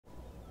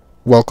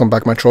Welcome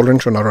back, my children,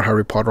 to another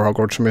Harry Potter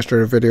Hogwarts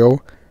mystery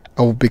video.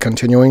 I will be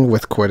continuing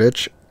with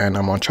Quidditch, and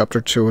I'm on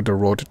chapter 2, the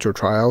road to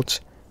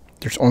tryouts.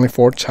 There's only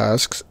 4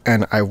 tasks,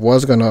 and I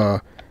was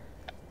gonna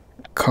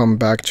come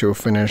back to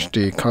finish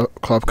the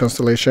club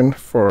constellation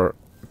before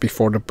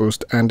the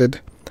boost ended,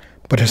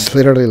 but there's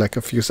literally like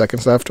a few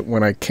seconds left.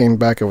 When I came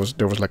back, there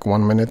was like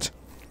 1 minute.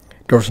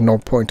 There was no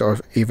point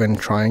of even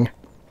trying.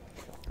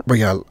 But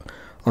yeah,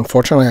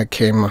 unfortunately, I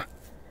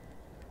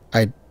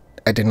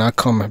did not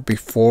come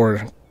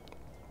before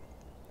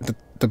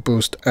the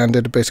boost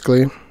ended,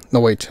 basically. No,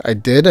 wait, I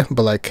did,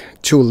 but like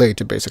too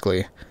late,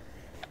 basically.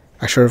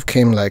 I should have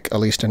came like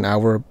at least an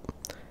hour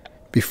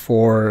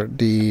before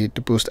the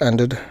boost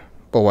ended,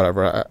 but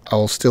whatever.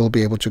 I'll still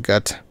be able to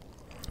get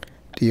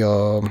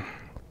the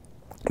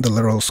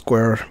little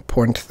square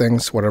point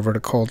things, whatever they're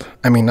called.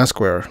 I mean, not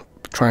square,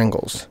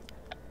 triangles.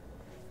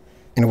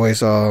 Anyways,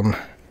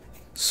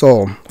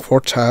 so 4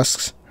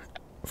 tasks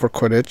for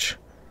Quidditch.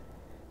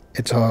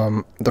 It's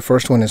the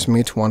first one is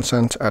meet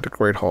Vincent at the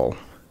Great Hall.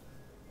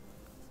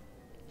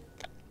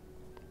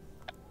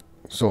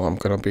 So I'm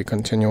gonna be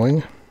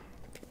continuing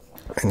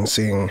and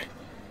seeing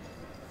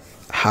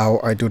how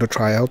I do the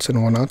tryouts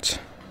and whatnot.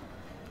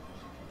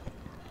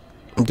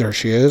 There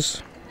she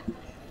is.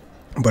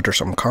 But there's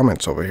some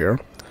comments over here.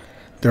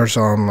 There's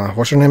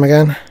what's her name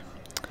again?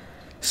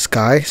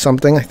 Skye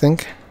something, I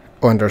think.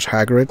 Oh, and there's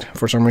Hagrid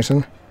for some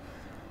reason.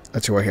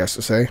 Let's see what he has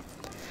to say.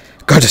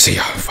 Good to see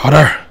you,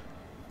 father.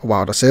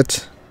 Wow, that's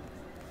it.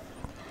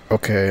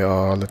 Okay,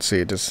 let's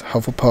see. This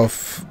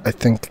Hufflepuff, I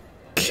think,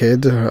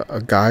 kid,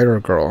 a guy or a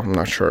girl, I'm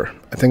not sure.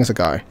 I think it's a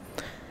guy.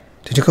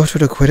 Did you go to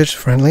the Quidditch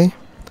friendly?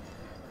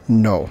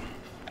 No,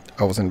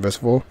 I was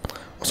invisible.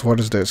 So what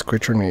is this?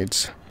 Creature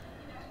needs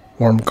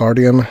Warm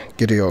Guardian,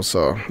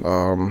 Gidiosa.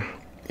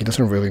 He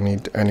doesn't really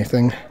need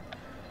anything.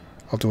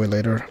 I'll do it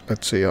later.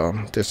 Let's see,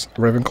 this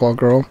Ravenclaw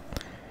girl.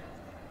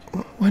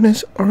 When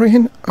is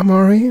Orion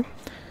Amari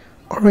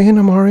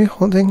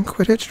holding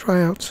Quidditch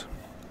tryouts?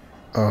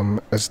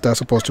 Is that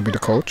supposed to be the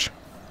coach?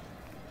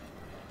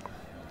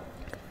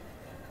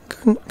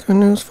 Good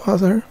news,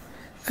 father.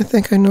 I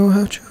think I know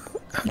how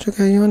to get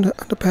you on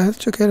the path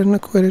to get in the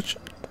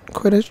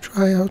Quidditch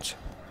tryouts.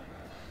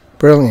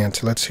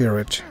 Brilliant. Let's hear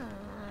it.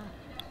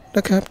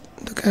 The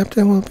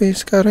captain will be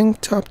scouting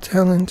top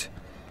talent.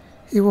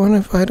 He won't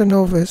invite a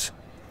novice,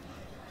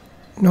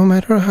 no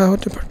matter how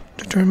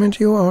determined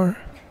you are.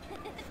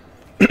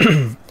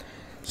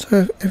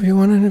 So if you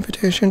want an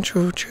invitation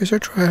to Chaser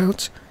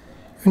tryouts,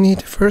 you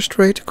need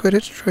first-rate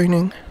Quidditch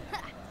training.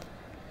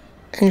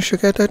 And you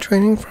should get that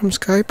training from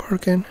Skye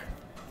Parkin.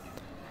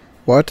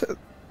 What?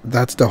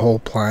 That's the whole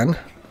plan?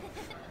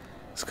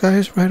 Skye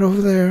is right over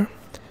there.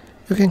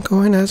 You can go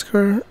and ask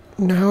her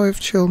now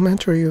if she'll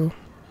mentor you.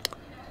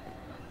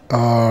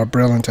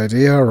 Brilliant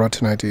idea,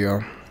 rotten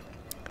idea.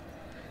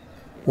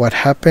 What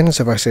happens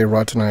if I say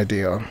rotten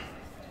idea?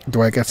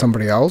 Do I get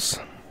somebody else?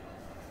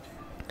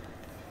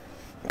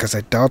 Because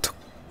I doubt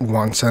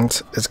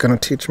Vincent is gonna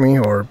teach me,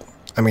 or...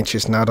 I mean,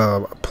 she's not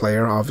a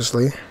player,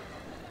 obviously.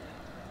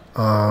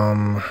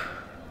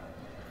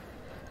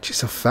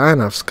 She's a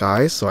fan of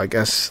Skye, so I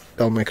guess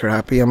that'll make her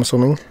happy, I'm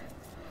assuming.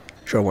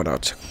 Sure, why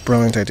not?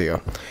 Brilliant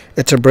idea.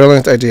 It's a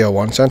brilliant idea,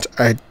 Vincent.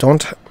 I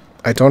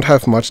don't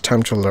have much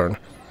time to learn,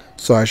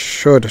 so I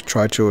should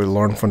try to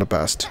learn from the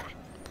best.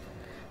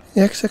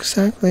 Yes,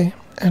 exactly.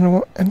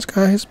 And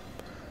Skye is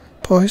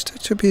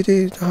poised to be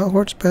the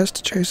Hogwarts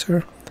best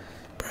chaser.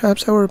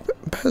 Perhaps our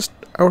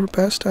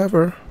best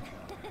ever.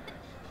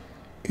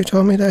 You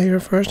told me that your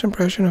first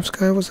impression of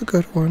Skye was a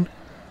good one.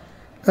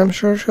 I'm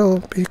sure she'll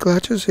be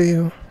glad to see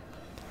you.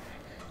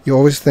 You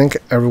always think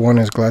everyone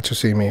is glad to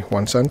see me,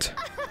 Vincent.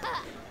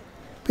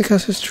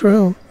 Because it's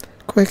true.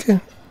 Quick,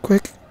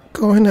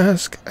 go and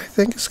ask. I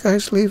think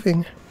Skye's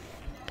leaving.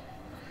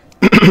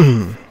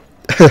 I'm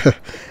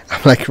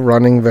like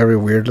running very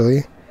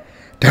weirdly.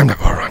 Damn, the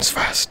boy runs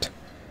fast.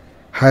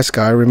 Hi,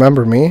 Skye,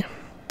 remember me?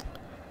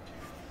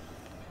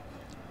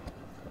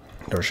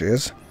 There she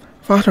is.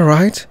 Father,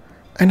 right?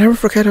 I never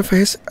forget a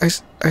face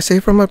I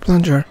save from a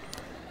plunger.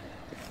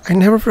 I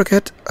never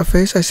forget a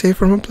face I save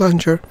from a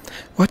plunger.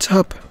 What's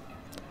up?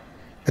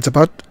 It's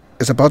about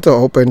the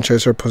open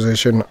chaser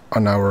position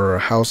on our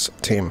house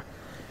team.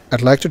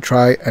 I'd like to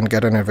try and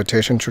get an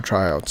invitation to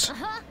tryouts.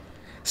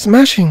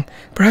 Smashing!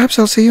 Perhaps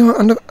I'll see you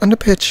on the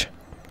pitch.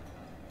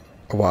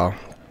 Wow.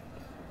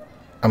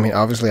 I mean,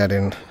 obviously I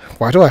didn't.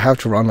 Why do I have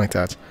to run like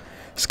that?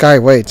 Skye,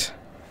 wait.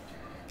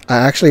 I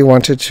actually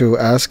wanted to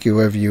ask you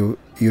if you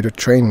to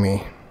train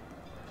me.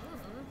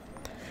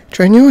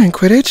 Train you in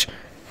Quidditch?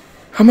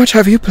 How much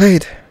have you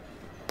played?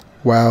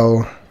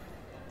 Well,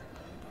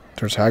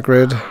 there's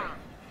Hagrid,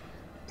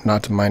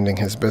 not minding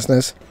his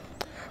business.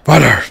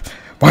 Father,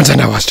 Vincent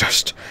was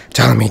just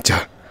telling me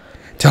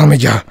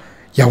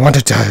you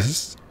wanted to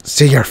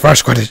see your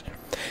first Quidditch.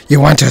 You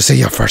want to see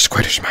your first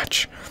Quidditch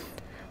match.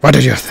 What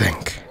did you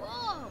think?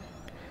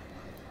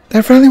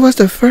 That really was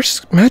the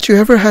first match you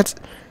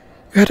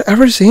had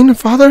ever seen,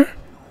 Father?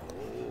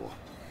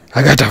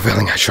 I got the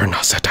feeling I sure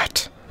not said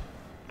that.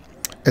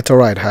 It's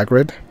alright,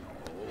 Hagrid.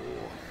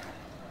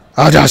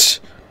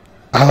 Just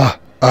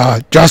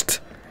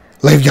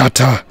leave you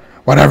to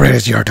whatever it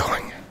is you're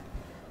doing.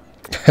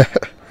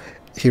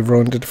 He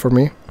ruined it for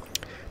me.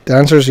 The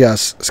answer is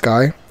yes,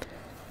 Skye.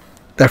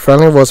 That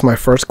friendly was my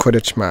first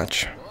Quidditch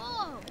match.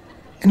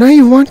 And now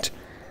you want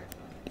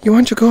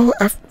to go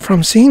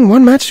from seeing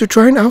one match to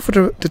trying out for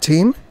the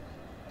team?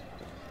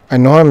 I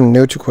know I'm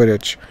new to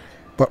Quidditch,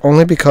 but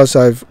only because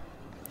I've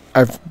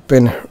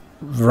been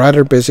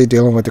rather busy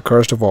dealing with the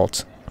cursed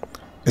vault.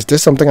 Is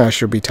this something I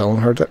should be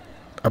telling her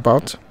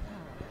about?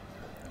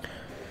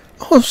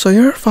 Oh, so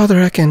you're Father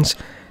Ekans,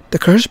 the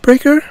curse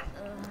breaker?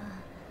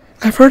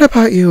 I've heard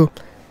about you.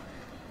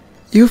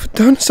 You've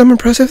done some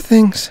impressive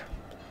things.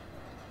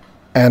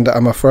 And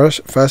I'm a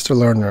faster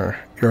learner.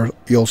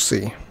 You'll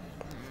see.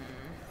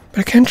 But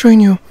I can't train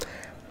you.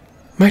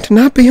 Might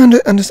not be on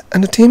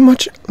the team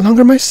much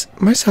longer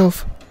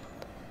myself.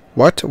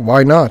 What?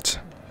 Why not?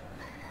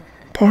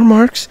 Poor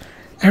marks.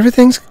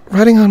 Everything's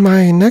riding on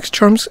my next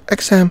charms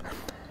exam,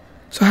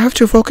 so I have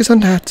to focus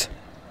on that.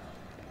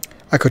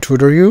 I could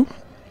tutor you,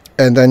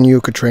 and then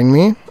you could train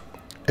me.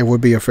 It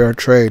would be a fair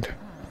trade.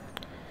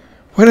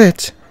 Would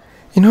it?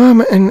 You know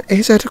I'm an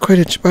ace at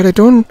Quidditch, but I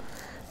don't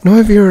know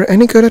if you're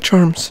any good at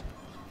charms.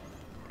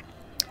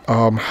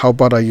 How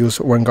about I use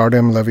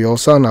Wingardium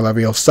Leviosa and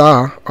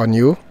Leviosa on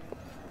you?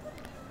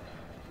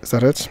 Is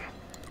that it?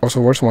 Also,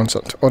 where's one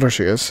set? Oh, there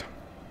she is.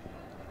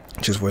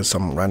 She's with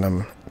some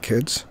random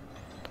kids.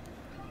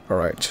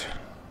 Alright.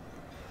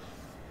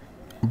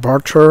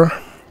 Barter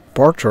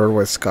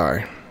with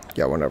Skye.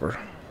 Yeah, whatever.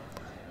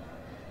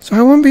 So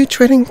I won't be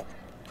trading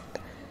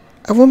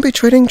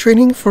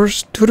training for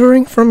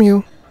tutoring from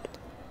you.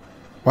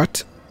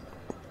 What?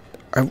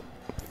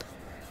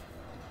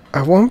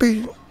 I won't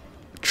be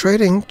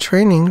trading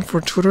training for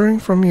tutoring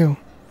from you.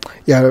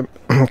 Yeah,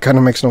 that kind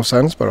of makes no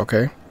sense, but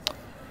okay.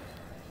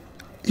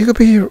 You could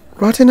be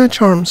rotten at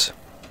charms.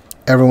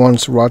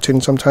 Everyone's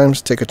rotten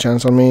sometimes. Take a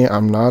chance on me.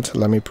 I'm not.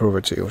 Let me prove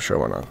it to you. Sure,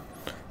 why not?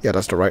 Yeah,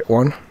 that's the right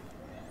one.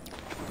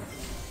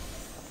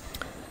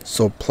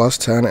 So plus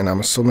 10, and I'm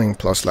assuming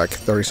plus like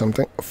 30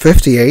 something.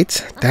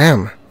 58?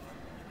 Damn.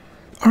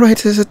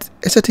 Alright,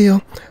 it's a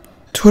deal.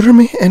 Tutor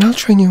me and I'll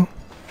train you.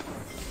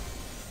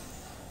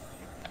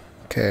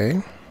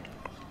 Okay.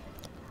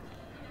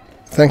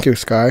 Thank you,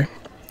 Skye.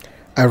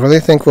 I really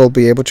think we'll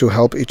be able to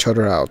help each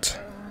other out.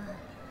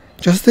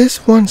 Just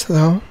this once,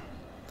 though.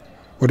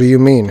 What do you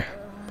mean?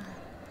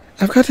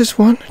 I've got this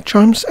one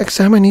charms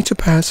exam I need to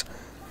pass,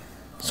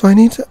 so I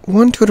need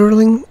one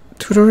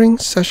tutoring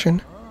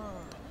session.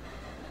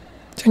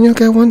 Then you'll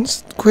get one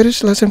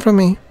Quidditch lesson from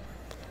me.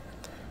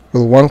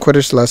 Will one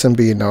Quidditch lesson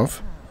be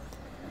enough?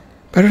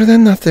 Better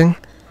than nothing.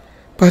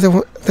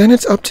 Then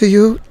it's up to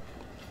you.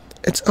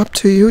 It's up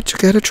to you to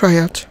get a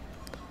tryout.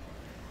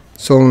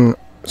 So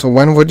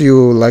when would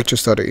you like to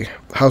study?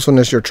 How soon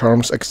is your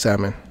charms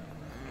examen?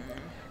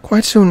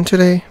 Quite soon,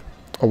 today.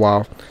 Oh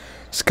wow.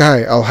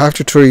 Skye, I'll have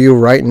to tutor you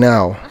right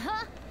now.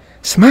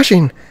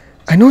 Smashing!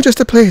 I know just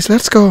the place,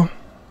 let's go.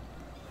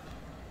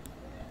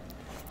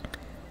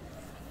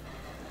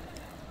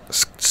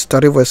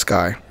 Study with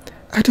Skye.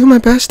 I do my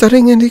best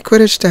studying in the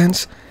Quidditch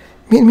dance.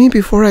 Meet me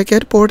before I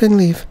get bored and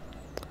leave.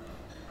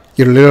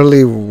 You're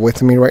literally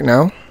with me right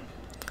now?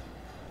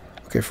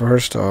 Okay,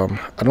 first, I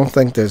don't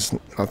think there's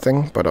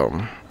nothing, but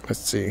let's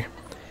see.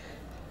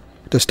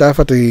 The staff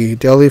at the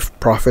Daily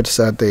Prophet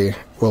said they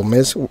will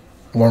miss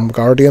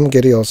Wormgardium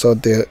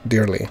Gidiosa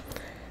dearly.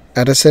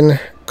 Addison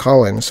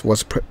Collins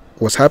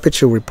was happy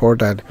to report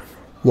that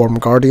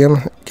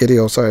Wormgardium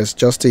Gidiosa is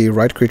just the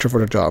right creature for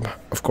the job.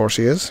 Of course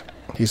he is.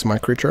 He's my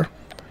creature.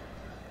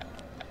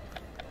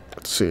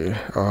 Let's see.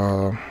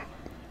 Oh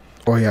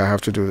yeah, I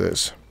have to do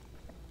this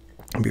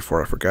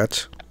before I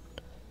forget.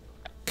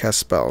 Cast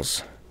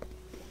spells.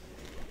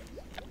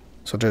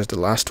 So there's the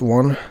last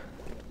one.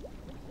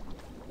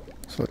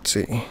 So let's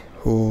see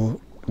who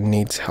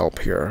needs help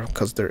here,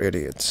 because they're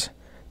idiots.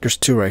 There's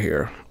two right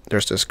here.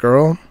 There's this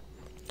girl.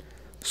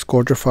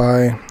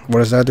 Scourgify. What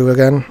does that do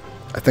again?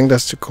 I think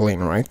that's to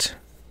clean, right?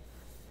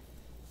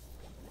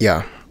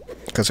 Yeah,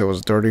 because it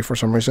was dirty for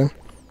some reason.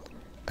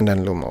 And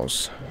then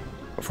Lumos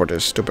for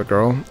this stupid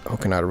girl who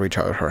cannot reach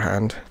out her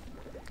hand,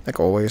 like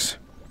always.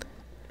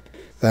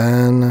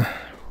 Then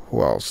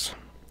who else?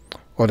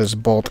 Oh, this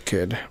bald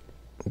kid.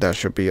 That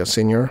should be a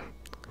senior.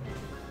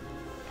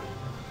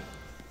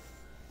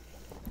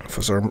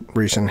 For some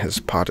reason his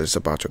pot is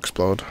about to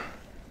explode.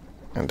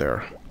 And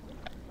there.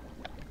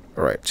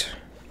 Alright.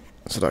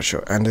 So that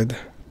show ended.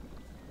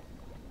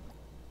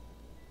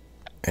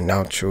 And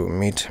now to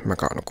meet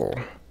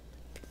McGonagall.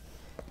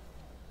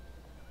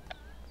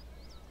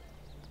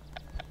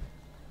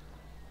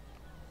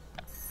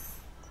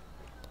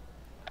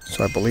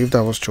 So I believe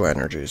that was 2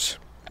 energies.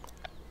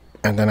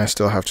 And then I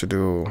still have to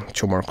do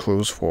 2 more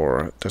clues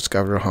for the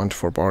scavenger hunt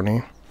for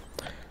Barney.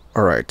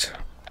 Alright.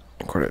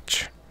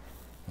 Quidditch.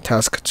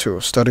 Task 2.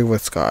 Study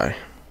with Skye.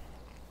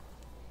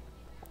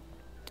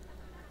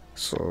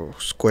 So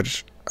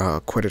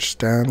Quidditch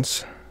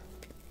stands.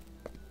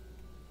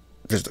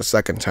 This is the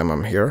second time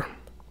I'm here.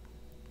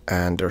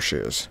 And there she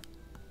is.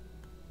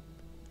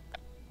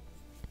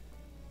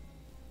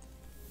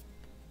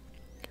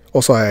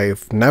 Also,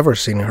 I've never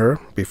seen her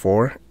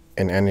before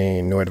in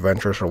any new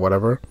adventures or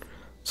whatever.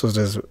 So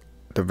this is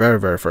the very,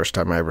 very first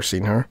time I ever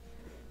seen her.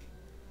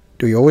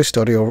 Do you always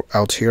study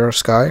out here,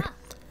 Skye?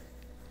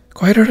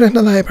 Quieter than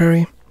the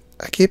library.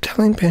 I keep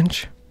telling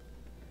Pinch.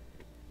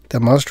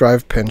 That must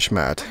drive Pinch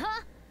mad.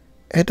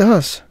 It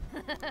does.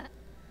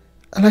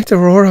 I like the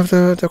roar of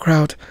the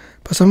crowd,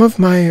 but some of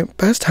my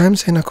best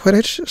times in a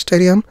Quidditch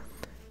stadium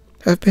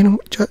have been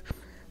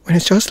when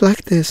it's just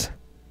like this.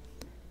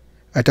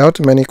 I doubt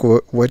many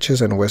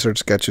witches and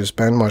wizards get to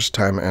spend much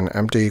time in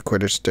empty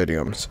Quidditch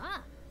stadiums.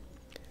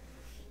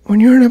 When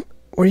you're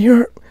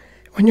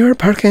a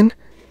Perkin,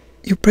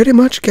 you pretty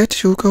much get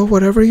to go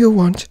wherever you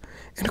want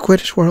in the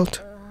Quidditch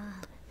world.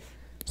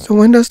 So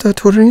when does the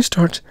tutoring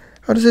start?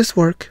 How does this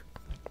work?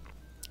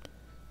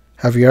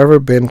 Have you ever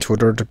been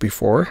tutored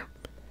before?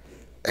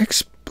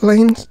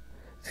 Explains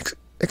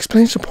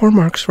the poor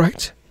marks,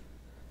 right?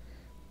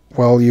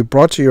 Well, you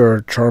brought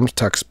your charms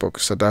textbook,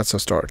 so that's a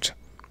start.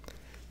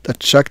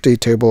 Let's check the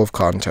table of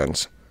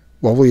contents.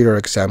 What will your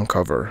exam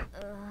cover?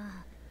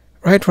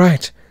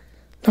 Right.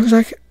 Looks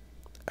like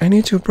I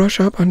need to brush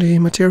up on the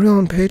material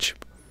on page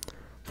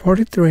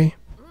 43.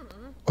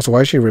 Also,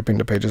 why is she ripping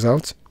the pages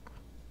out?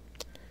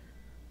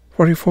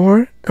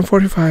 44 and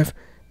 45.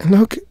 And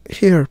look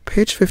here,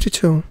 page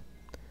 52.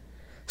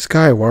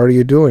 Skye, what are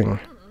you doing?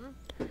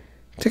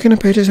 Taking the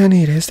pages I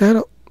need. Is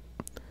that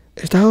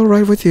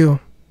alright with you?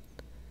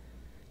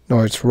 No,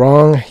 it's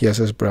wrong. Yes,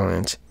 it's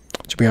brilliant.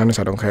 To be honest,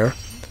 I don't care.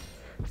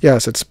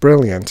 Yes, it's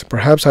brilliant.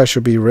 Perhaps I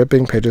should be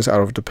ripping pages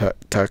out of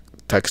the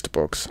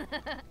textbooks.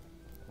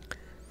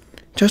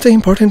 Just the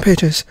important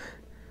pages.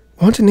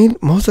 Want to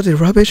need most of the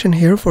rubbish in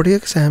here for the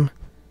exam.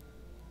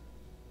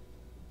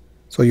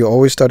 So you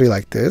always study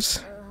like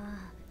this?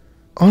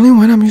 Only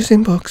when I'm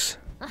using books.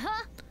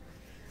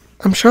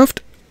 I'm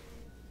chuffed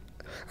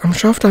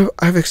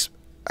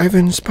I've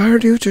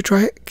inspired you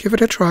to give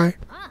it a try.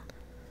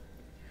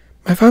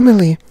 My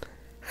family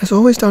was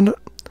always on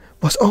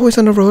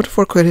the road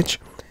for Quidditch.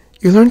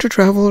 You learn to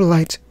travel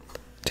light.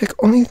 Take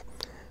only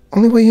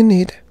what you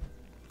need.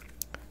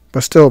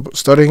 But still,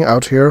 studying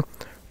out here,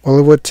 all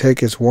it would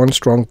take is one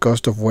strong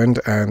gust of wind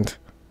and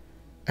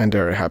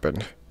there it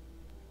happened.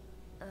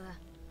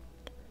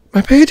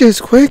 My pages,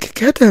 quick,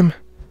 get them.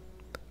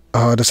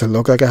 Does it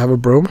look like I have a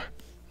broom?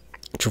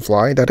 To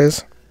fly, that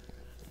is.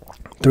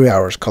 3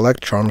 hours,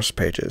 collect charms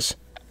pages.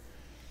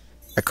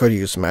 I could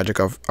use magic,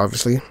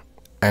 obviously,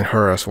 and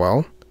her as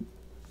well.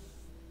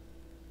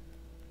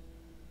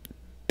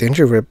 Didn't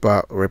you rip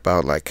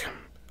out like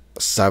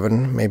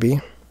 7,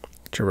 maybe?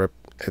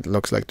 It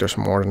looks like there's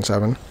more than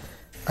 7.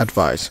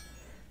 Advice.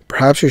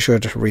 Perhaps you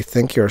should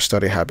rethink your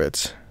study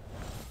habits.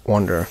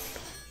 Wonder.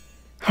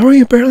 How are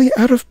you barely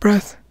out of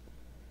breath?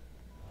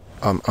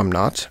 I'm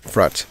not.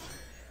 Fret.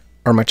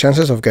 Are my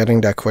chances of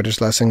getting that Quidditch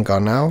lesson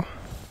gone now?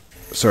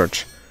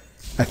 Search.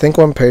 I think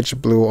one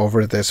page blew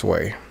over this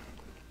way.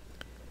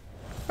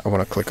 I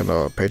want to click on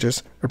the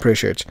pages.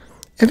 Appreciate.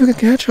 If you can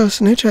catch a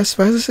snitch as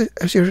fast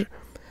as you're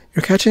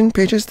catching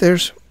pages,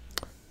 there's...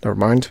 Never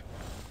mind.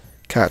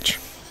 Catch.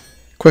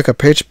 Quick, a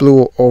page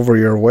blew over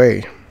your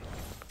way.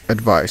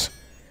 Advice.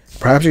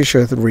 Perhaps you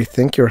should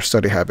rethink your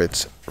study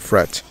habits.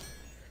 Fret.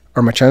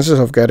 Are my chances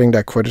of getting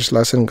that Quidditch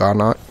lesson gone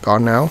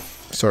now?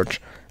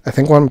 Search. I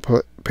think one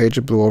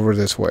page blew over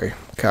this way.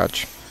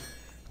 Catch.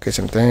 Okay,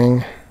 same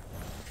thing.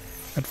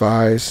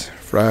 Advise.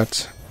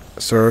 Fret.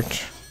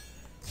 Search.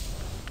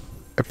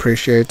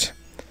 Appreciate.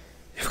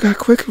 You've got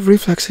quick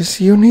reflexes.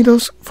 You need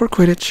those for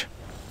Quidditch.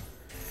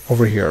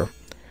 Over here.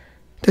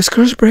 This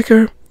curse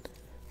breaker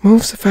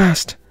moves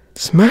fast.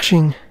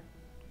 Smashing.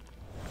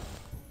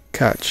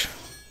 Catch.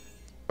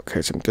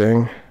 Okay, same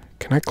thing.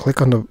 Can I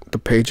click on the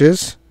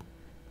pages?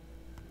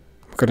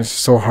 Oh my goodness, it's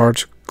so hard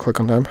to click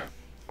on them.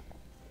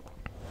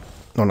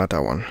 No, not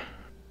that one.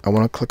 I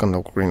want to click on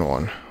the green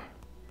one.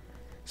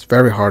 It's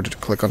very hard to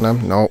click on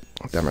them. No,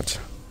 damn it.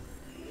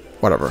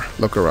 Whatever.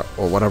 Look around,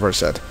 or whatever I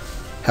said.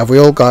 Have we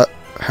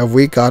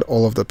got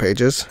all of the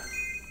pages?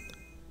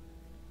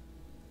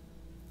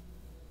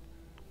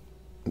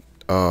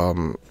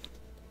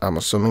 I'm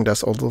assuming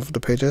that's all of the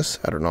pages.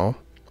 I don't know.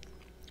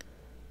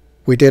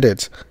 We did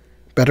it.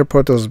 Better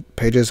put those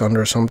pages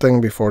under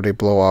something before they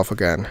blow off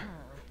again.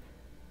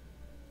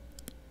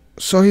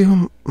 So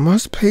you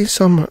must play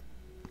some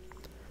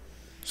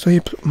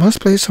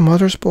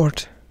other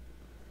sport.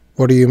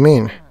 What do you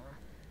mean?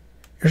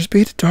 Your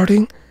speed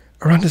darting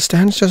around the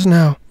stands just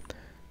now.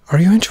 Are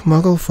you into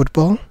Muggle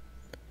football?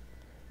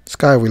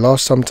 Skye, we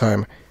lost some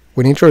time.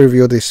 We need to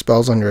review these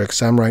spells on your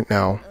exam right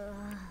now.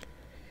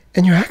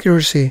 And your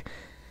accuracy,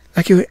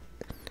 like you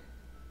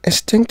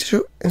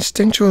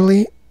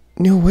instinctually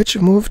knew which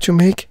move to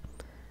make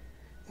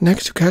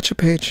next to catch a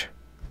page.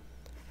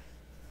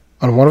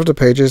 On one of the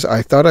pages,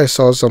 I thought I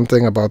saw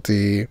something about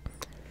the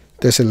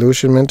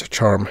disillusionment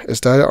charm.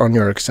 Is that on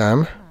your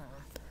exam?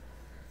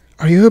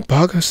 Are you a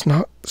bug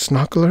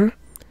snorkeler?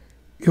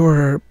 You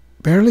are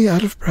barely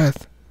out of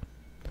breath.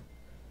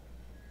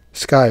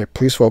 Skye,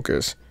 please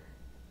focus.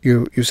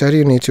 You said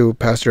you need to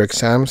pass your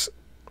exams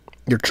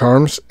Your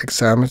charms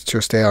exam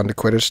to stay on the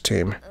Quidditch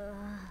team.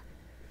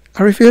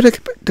 I review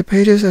the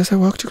pages as I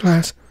walk to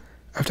class.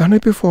 I've done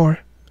it before.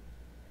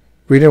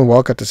 Read and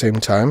walk at the same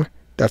time?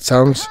 That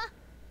sounds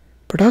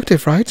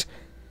productive, right?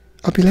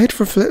 I'll be late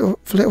for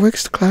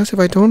Flitwick's class if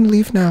I don't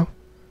leave now.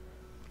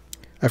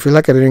 I feel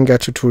like I didn't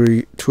get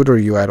to tutor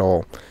you at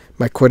all.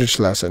 My Quidditch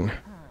lesson.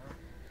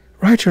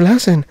 Right, your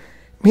lesson.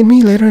 Meet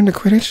me later in the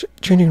Quidditch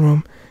changing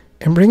room.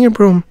 And bring your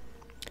broom.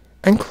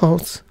 And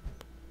clothes.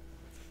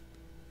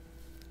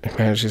 And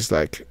man, she's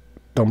like,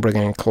 don't bring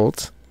any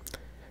clothes.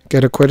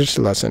 Get a Quidditch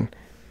lesson.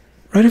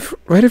 Ready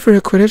for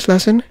a Quidditch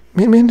lesson?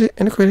 Meet me in the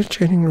Quidditch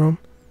changing room.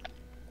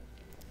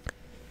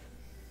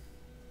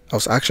 I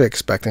was actually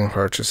expecting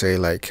her to say,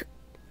 like,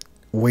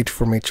 wait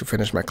for me to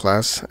finish my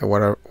class,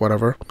 or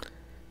whatever.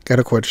 Get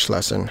a Quidditch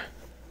lesson.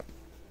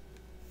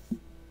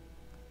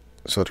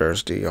 So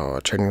there's the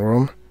changing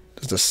room.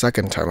 This is the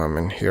second time I'm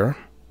in here.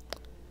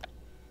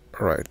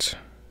 Alright.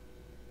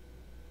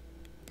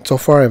 So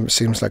far, it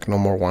seems like no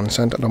more 1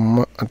 cent at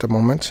the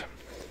moment.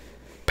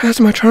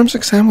 Passed my charms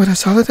exam with a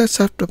solid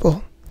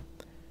acceptable.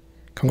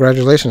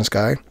 Congratulations,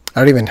 Skye. I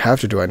don't even have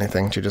to do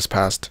anything. She just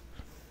passed.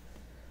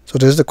 So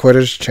this is the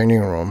Quidditch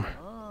changing room.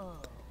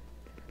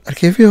 I'd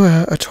give you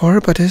a tour,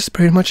 but this is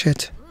pretty much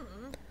it.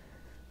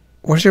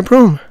 Where's your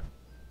broom?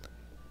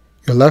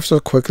 You left so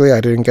quickly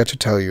I didn't get to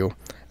tell you.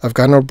 I've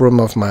got no broom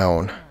of my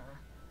own.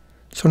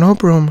 So no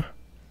broom.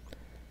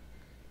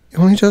 You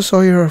only just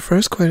saw your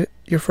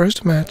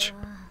first match.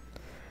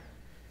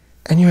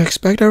 And you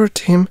expect our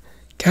team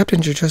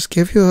captain to just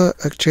give you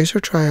a chaser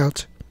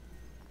tryout.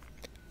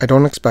 I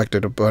don't expect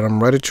it, but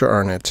I'm ready to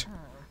earn it.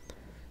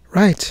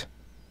 Right.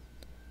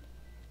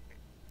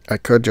 I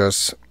could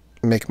just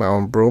make my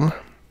own broom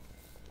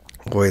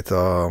with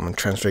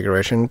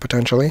transfiguration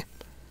potentially.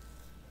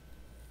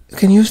 You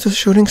can use the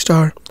shooting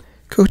star.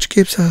 Coach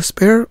keeps a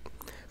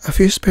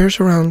few spares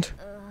around.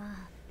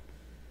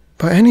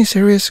 But any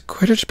serious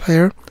Quidditch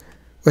player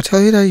will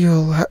tell you that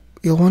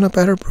you'll want a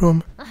better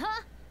broom.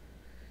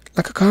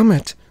 Like a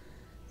comet.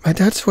 My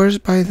dad swears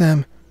by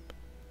them.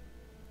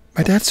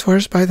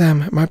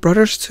 My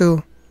brothers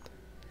too.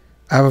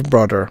 I have a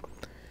brother.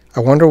 I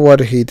wonder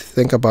what he'd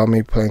think about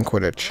me playing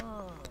Quidditch.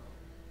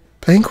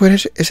 Playing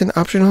Quidditch isn't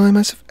optional in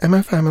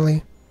my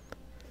family.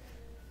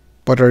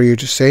 But are you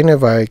just saying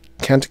if I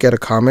can't get a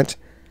comet,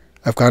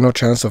 I've got no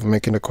chance of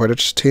making the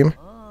Quidditch team?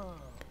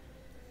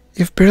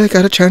 You've barely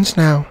got a chance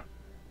now.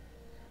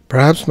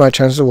 Perhaps my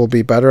chances will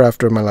be better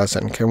after my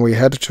lesson. Can we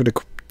head to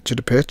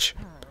the pitch?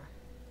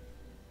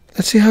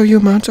 Let's see how you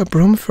mount a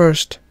broom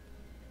first.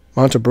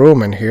 Mount a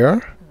broom in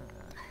here?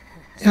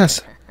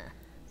 Yes.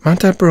 Mount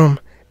that broom.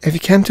 If you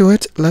can't do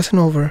it, lesson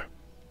over.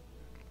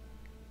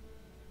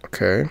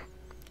 Okay.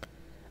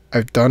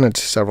 I've done it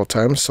several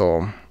times,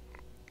 so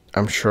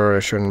I'm sure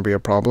it shouldn't be a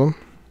problem.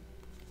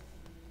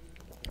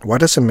 Why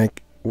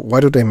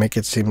do they make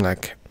it seem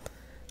like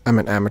I'm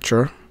an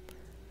amateur?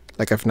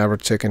 Like I've never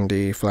taken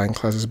the flying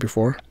classes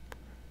before?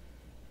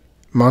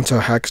 Mount a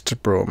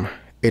hexed broom.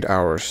 8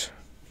 hours.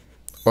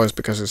 Oh, it's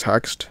because it's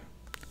hexed?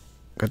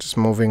 Because it's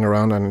moving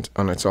around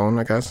on its own,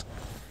 I guess.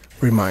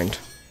 Remind.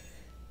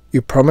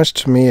 You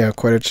promised me a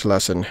Quidditch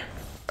lesson.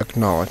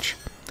 Acknowledge.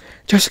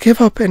 Just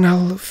give up and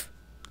I'll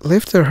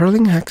lift the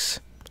hurling hex.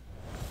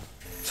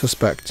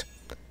 Suspect.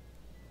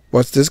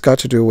 What's this got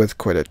to do with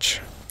Quidditch?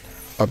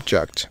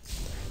 Object.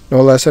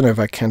 No lesson if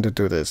I can't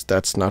do this.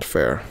 That's not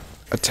fair.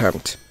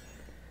 Attempt.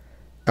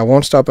 I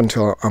won't stop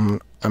until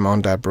I'm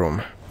on that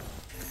broom.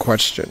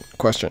 Question.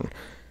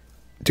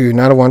 Do you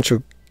not want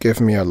to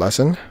give me a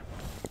lesson?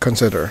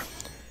 Consider.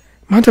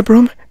 Mount a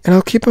broom and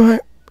I'll keep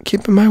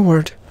my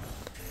word.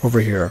 Over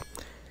here.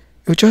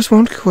 You just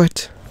won't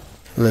quit.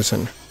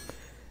 Listen.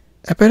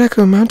 I bet I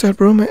could mount that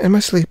broom in my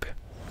sleep.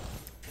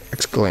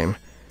 Exclaim.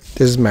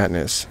 This is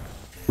madness.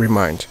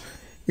 Remind.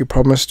 You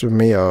promised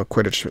me a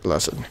Quidditch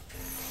lesson.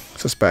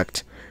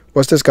 Suspect.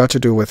 What's this got to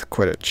do with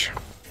Quidditch?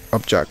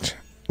 Object.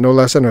 No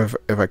lesson if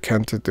I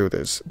can't do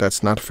this.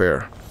 That's not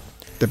fair.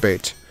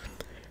 Debate.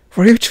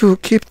 For you to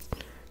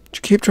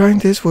keep trying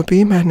this would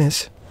be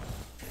madness.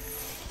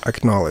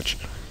 Acknowledge.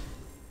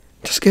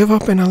 Just give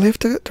up and I'll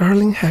lift the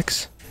darling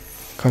hex.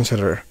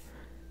 Consider.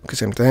 Okay,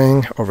 same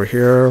thing. Over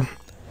here.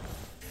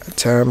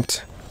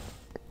 Attempt.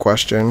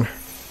 Question.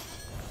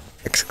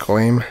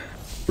 Exclaim.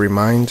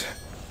 Remind.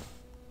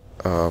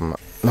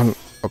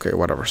 Okay,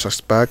 whatever.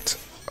 Suspect.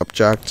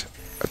 Object.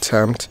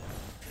 Attempt.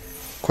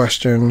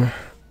 Question.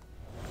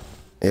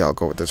 Yeah, I'll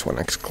go with this one.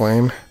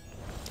 Exclaim.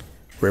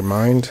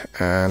 Remind.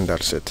 And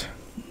that's it.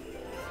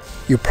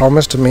 You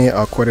promised me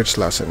a Quidditch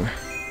lesson.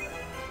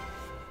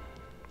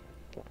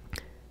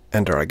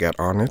 Enter, I get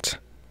on it.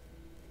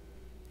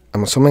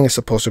 I'm assuming it's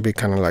supposed to be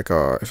kind of like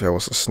if I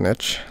was a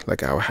snitch.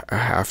 Like I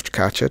have to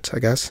catch it, I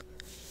guess.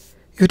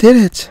 You did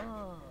it.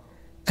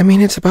 I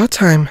mean, it's about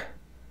time.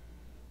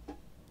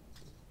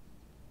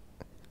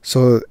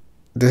 So,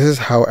 this is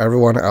how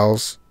everyone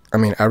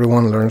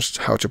learns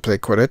how to play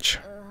Quidditch.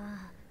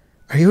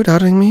 Are you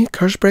doubting me,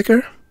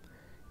 Cursebreaker?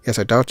 Yes,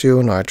 I doubt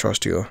you. No, I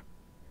trust you.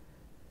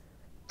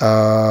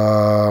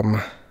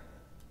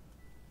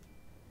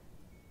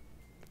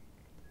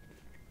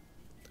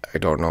 I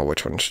don't know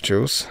which one to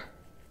choose.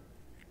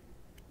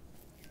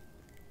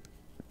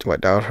 Do I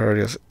doubt her?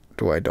 Yes.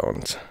 Do I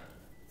don't?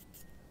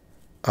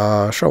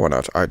 Sure, why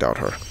not? I doubt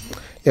her.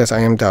 Yes, I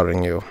am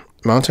doubting you.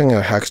 Mounting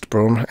a hexed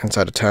broom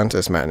inside a tent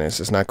is madness.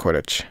 It's not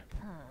Quidditch.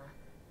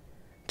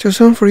 Too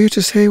soon for you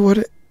to say what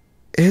it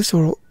is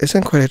or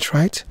isn't Quidditch,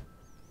 right?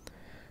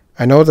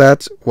 I know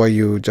that what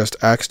you just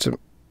asked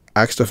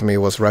of me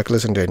was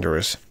reckless and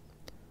dangerous.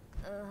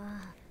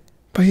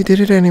 But you did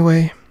it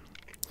anyway.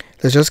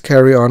 Let's just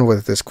carry on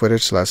with this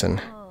Quidditch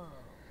lesson.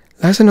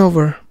 Lesson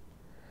over.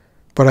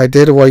 But I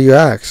did what you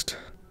asked.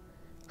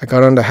 I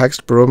got on the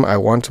hexed broom. I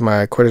want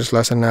my Quidditch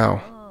lesson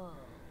now.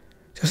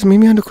 Just meet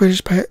me on the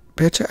Quidditch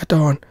pitch at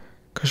dawn.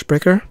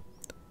 Cushbreaker?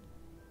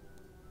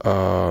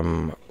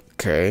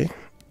 Okay.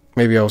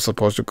 Maybe I was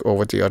supposed to go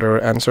with the other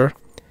answer.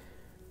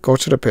 Go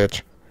to the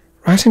pitch.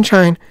 Rise and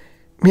shine.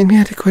 Meet me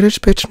at the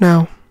Quidditch pitch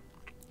now.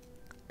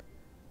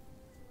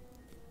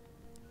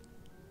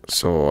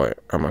 So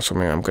I'm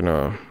assuming I'm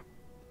gonna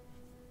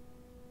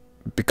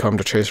become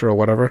the chaser or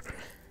whatever.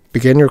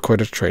 Begin your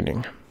Quidditch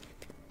training.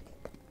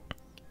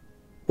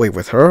 Wait,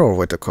 with her or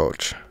with the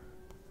coach?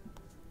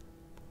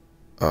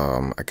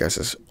 I guess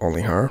it's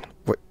only her.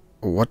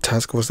 What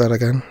task was that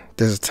again?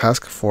 This is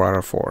task 4 out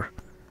of 4.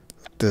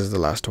 This is the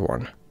last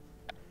one.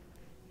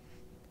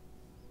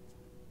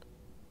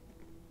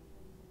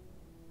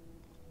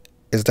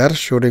 Is that a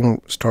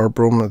shooting star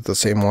broom the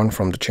same one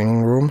from the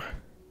changing room?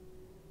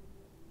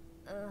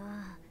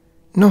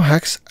 No,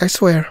 Hex, I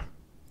swear.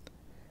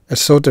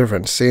 It's so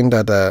different seeing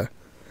that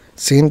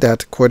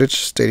Quidditch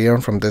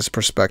stadium from this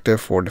perspective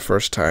for the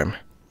first time.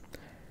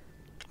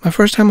 My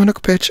first time on a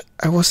pitch,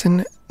 I was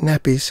in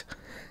nappies.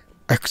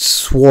 I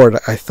swore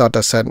that I thought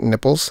that said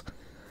nipples.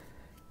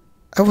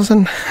 I was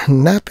in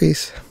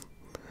nappies.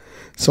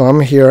 So I'm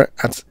here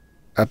at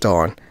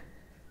dawn.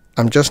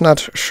 I'm just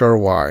not sure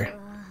why.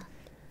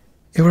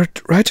 You were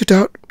right to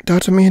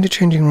doubt me in the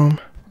changing room.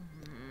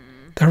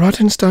 The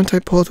rotten stunt I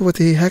pulled with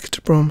the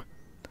hexed broom.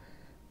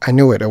 I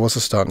knew it was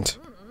a stunt.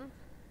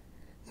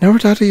 Never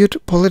doubted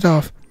you'd pull it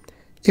off.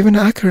 Even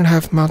I couldn't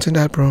have mounted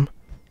that broom.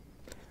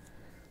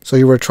 So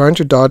you were trying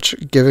to dodge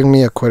giving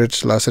me a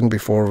Quidditch lesson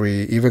before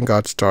we even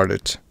got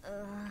started.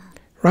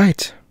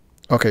 Right.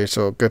 Okay,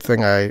 so good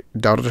thing I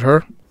doubted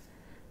her.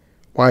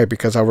 Why?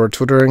 Because our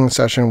tutoring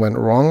session went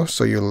wrong,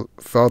 so you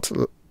felt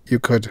you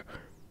could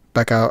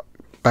back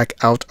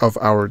out of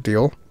our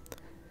deal?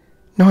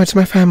 No, it's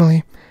my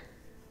family.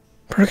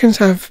 Perkins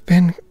have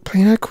been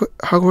playing at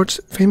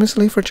Hogwarts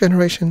famously for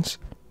generations.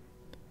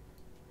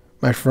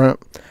 My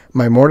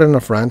more than a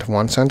friend,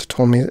 Onescent,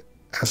 told me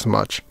as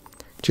much.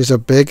 She's a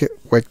big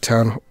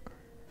Wigtown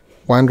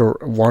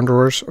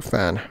Wanderers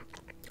fan.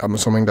 I'm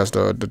assuming that's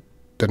the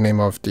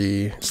name of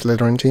the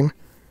Slytherin team.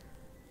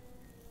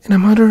 And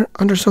I'm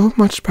under so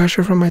much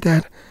pressure from my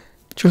dad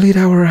to lead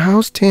our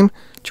house team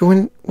to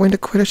win the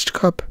Quidditch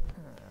Cup.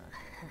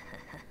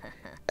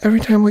 Every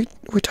time we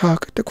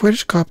talk, the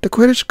Quidditch Cup, the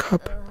Quidditch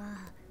Cup.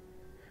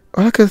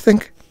 All I could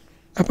think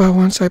about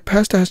once I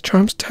passed that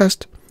charms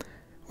test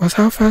was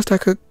how fast I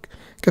could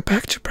get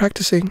back to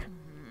practicing.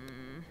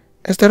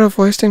 Instead of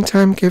wasting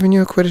time giving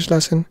you a Quidditch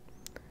lesson.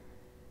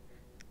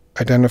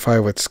 Identify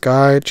with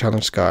Skye,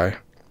 challenge Skye.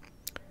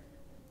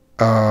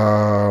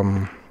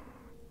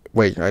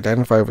 Wait,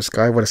 identify with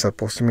Skye, what is that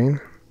supposed to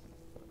mean?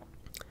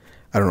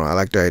 I don't know, I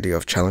like the idea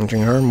of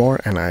challenging her more,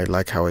 and I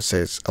like how it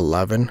says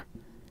 11.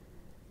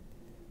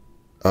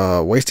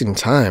 Wasting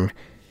time?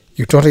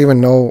 You don't even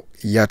know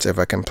yet if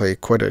I can play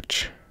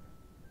Quidditch.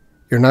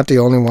 You're not the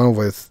only one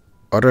with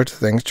other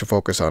things to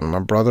focus on. My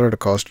brother, the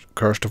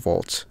cursed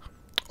vaults.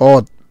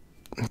 Oh,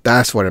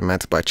 that's what it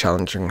meant by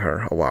challenging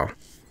her. Oh, wow.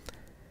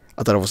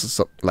 I thought it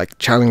was like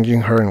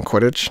challenging her in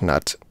Quidditch,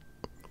 not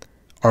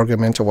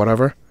argument or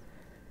whatever.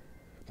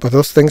 But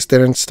those things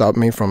didn't stop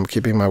me from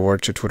keeping my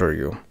word to tutor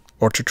you.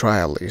 Or to try,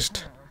 at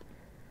least.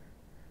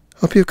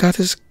 Hope you got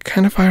this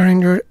kind of fire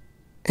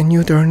in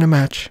you during the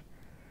match.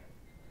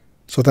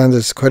 So then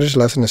this Quidditch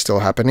lesson is still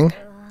happening?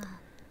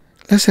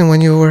 Listen, when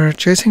you were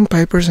chasing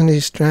Pipers in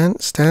these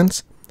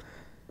stands,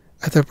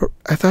 I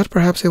thought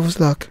perhaps it was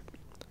luck.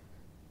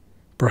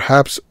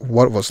 Perhaps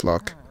what was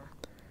luck?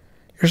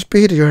 Your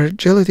speed, your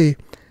agility,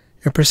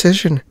 your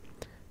precision.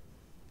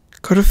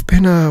 Could have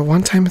been a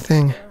one-time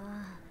thing.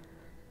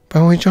 But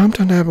when we jumped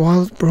on that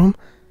wild broom,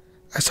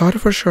 I saw it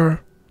for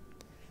sure.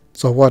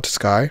 So what,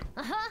 Skye?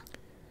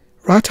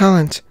 Raw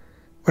talent.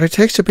 What it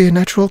takes to be a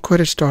natural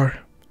Quidditch star.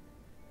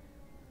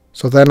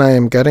 So then I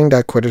am getting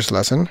that Quidditch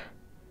lesson?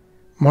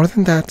 More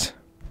than that.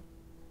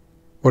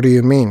 What do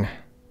you mean?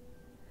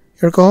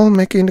 Your goal,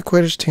 making the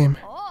Quidditch team.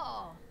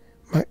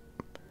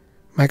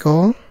 My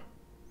goal?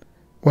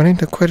 Winning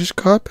the Quidditch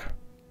Cup?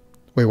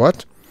 Wait,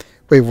 what?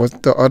 Wait, was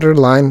the other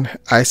line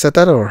I said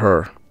that or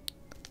her?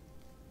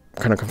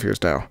 I'm kind of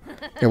confused now.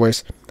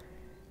 Anyways.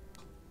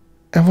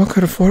 And what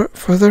could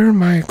further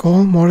my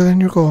goal more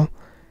than your goal?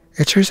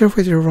 A chaser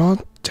with your raw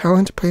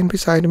talent playing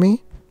beside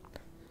me?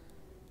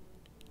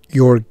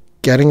 You're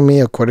getting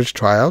me a Quidditch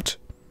tryout?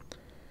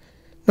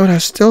 No,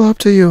 that's still up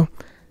to you.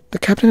 The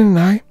captain and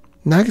I,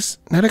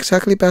 Not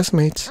exactly best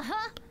mates.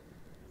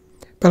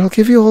 But I'll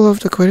give you all of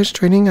the Quidditch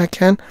training I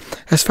can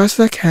as fast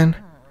as I can.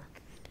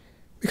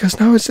 Because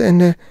now it's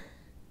in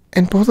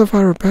both of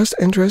our best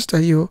interest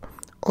that you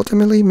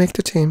ultimately make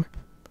the team.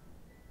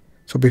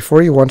 So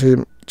before you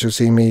wanted to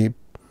see me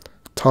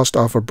tossed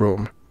off a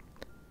broom.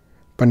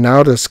 But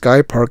now the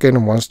Skye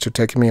Portkey wants to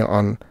take me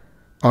on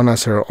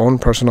as her own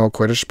personal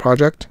Quidditch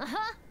project.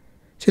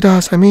 She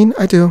does,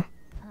 I do.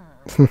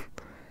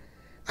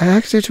 I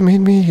asked you to meet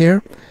me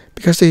here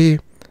because the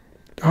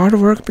hard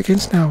work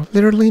begins now,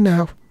 literally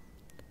now.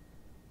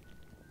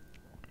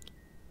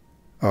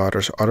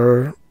 There's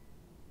other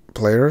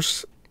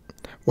players.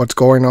 What's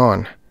going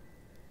on?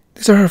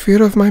 These are a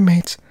few of my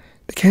mates.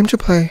 They came to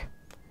play.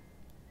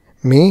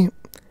 Me?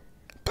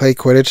 Play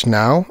Quidditch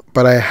now?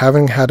 But I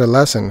haven't had a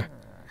lesson.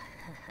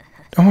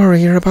 Don't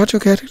worry, you're about to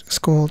get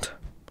schooled.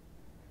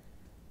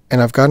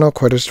 And I've got no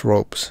Quidditch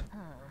ropes.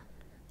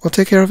 We'll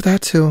take care of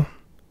that too.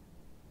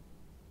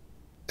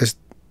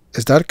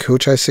 Is that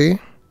Cooch I see?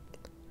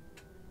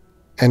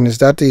 And is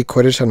that the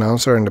Quidditch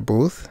announcer in the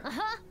booth?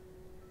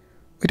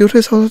 We do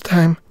this all the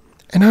time,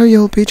 and now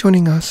you'll be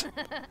joining us.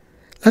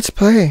 Let's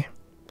play.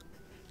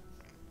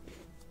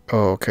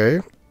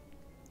 Okay.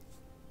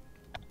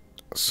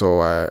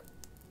 So,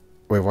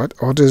 wait, what?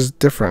 Oh, this is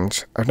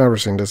different. I've never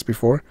seen this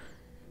before.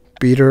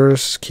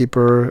 Beaters,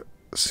 Keeper,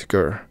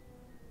 Seeker.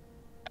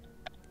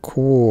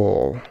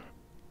 Cool.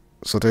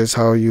 So this is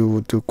how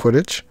you do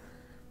Quidditch.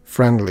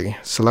 Friendly.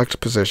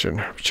 Select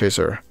position.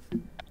 Chaser.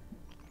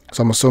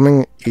 So I'm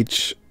assuming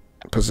each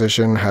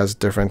position has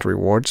different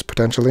rewards,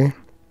 potentially.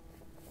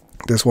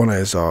 This one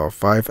is 5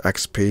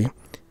 XP.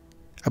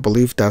 I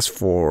believe that's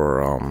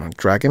for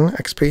Dragon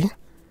XP.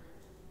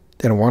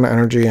 Then 1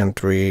 energy and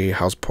 3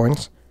 house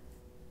points.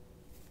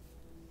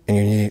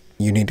 And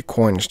you need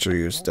coins to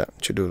use them,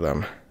 to do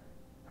them.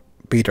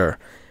 Beater.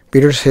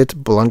 Beaters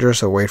hit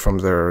blunders away from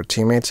their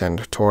teammates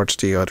and towards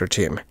the other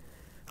team.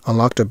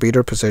 Unlock the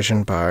beater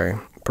position by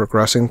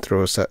progressing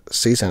through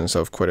seasons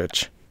of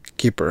Quidditch.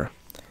 Keeper.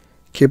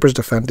 Keepers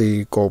defend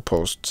the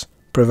goalposts,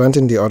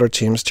 preventing the other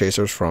team's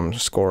chasers from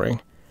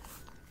scoring.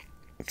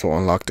 So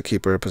unlock the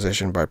keeper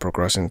position by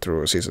progressing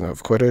through a season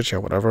of Quidditch or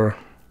whatever.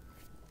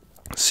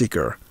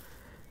 Seeker.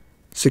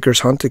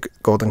 Seekers hunt the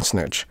golden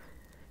snitch.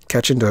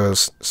 Catching the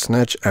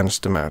snitch ends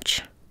the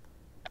match.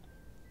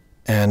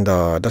 And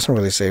it doesn't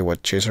really say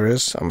what chaser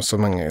is. I'm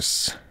assuming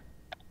it's...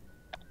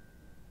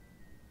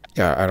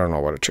 Yeah, I don't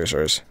know what a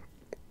chaser is.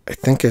 I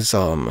think it's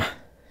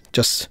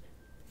just...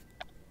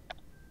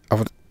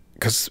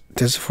 Because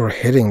this is for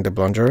hitting the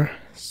blunder.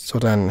 So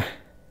then...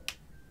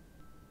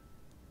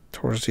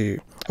 Towards the...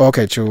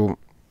 Okay, to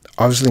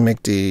obviously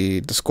make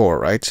the score,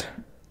 right?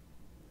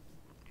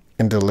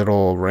 In the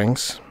little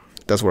rings.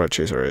 That's what a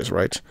chaser is,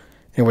 right?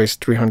 Anyways,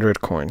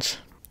 300 coins.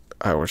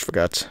 I always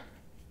forget.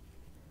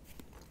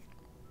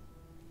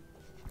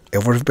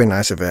 It would have been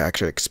nice if it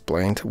actually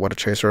explained what a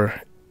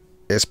chaser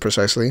is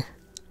precisely.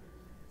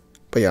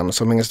 But yeah, I'm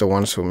assuming it's the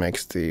ones who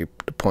makes the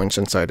points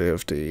inside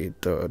of the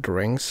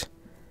rings.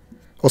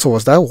 Also,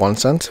 was that 1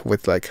 cent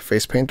with like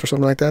face paint or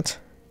something like that?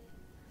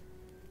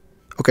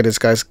 Okay, this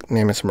guy's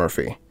name is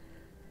Murphy.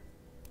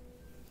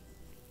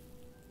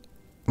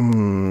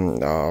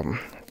 Trying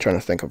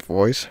to think of a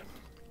voice.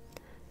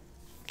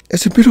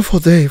 It's a beautiful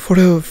day for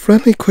a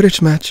friendly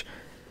Quidditch match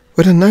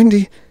with a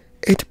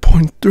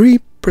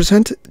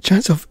 98.3%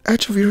 chance of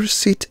edge of your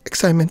seat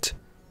excitement.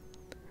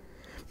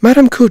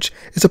 Madam Cooch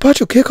is about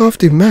to kick off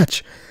the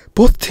match.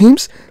 Both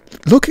teams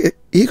look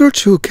eager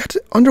to get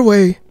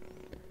underway.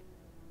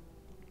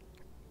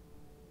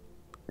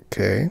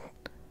 Okay.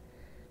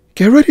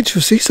 Get ready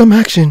to see some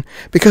action,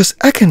 because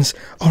Ekans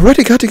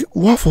already got the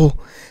waffle.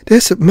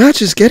 This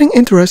match is getting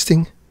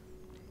interesting.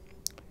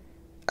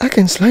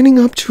 Ekans lining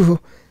up to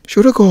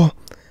shoot a goal,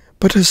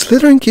 but the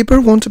Slytherin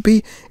keeper won't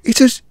be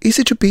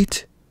easy to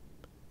beat.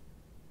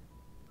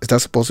 Is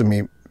that supposed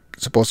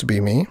to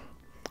be me?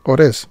 Oh, it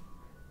is.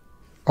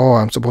 Oh,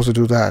 I'm supposed to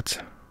do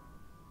that.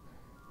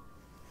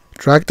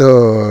 Drag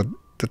the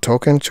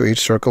token to each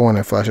circle when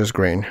it flashes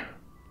green.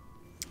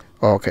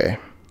 Okay.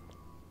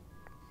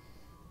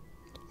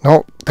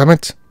 No, damn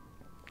it.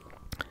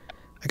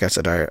 I guess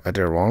I did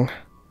it wrong.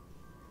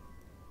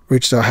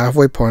 Reach the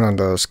halfway point on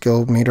the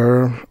skill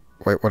meter.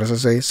 Wait, what does it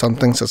say?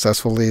 Something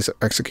successfully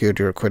execute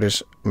your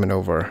Quidditch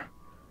maneuver.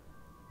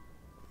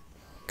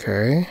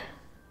 Okay.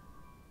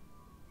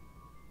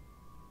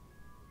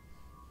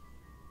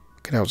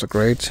 Okay, that was a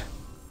great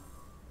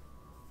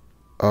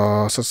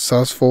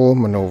successful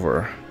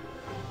maneuver.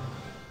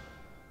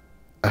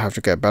 I have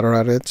to get better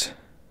at it.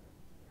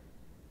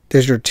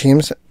 There's your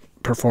team's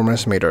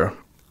performance meter.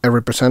 It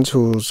represents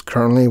who's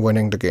currently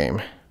winning the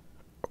game.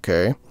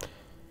 Okay.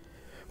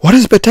 What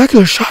a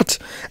spectacular shot!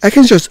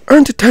 Ekans just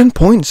earned 10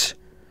 points.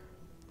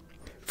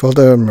 Fill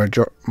the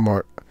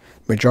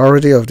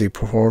majority of the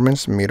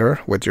performance meter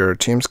with your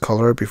team's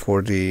color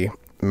before the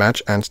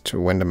match ends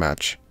to win the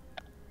match.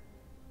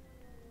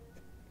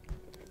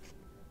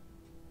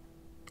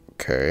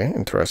 Okay,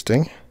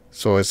 interesting.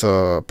 So it's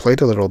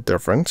played a little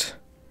different.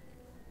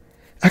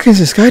 Akins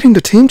is guiding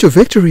the team to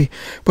victory,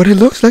 but it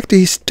looks like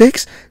the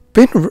stakes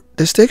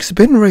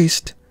been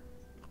raised.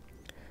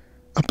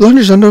 A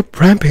blunder's on the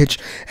rampage,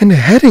 and they're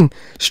heading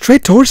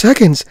straight towards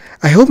Akins.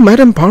 I hope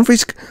Madame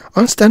Pomfrey's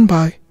on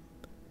standby.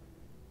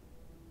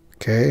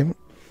 Okay.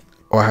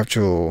 Oh, I have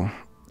to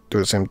do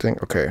the same thing?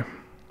 Okay.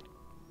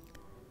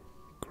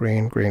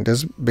 Green, green.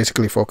 This is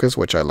basically focus,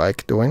 which I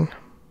like doing.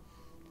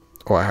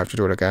 Oh, I have to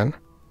do it again.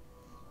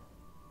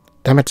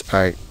 Damn it.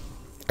 I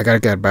gotta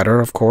get better,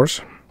 of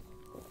course.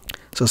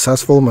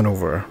 Successful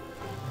maneuver.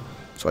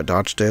 So I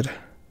dodged it.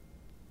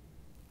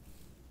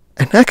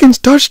 And Akins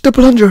dodged the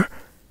blunder.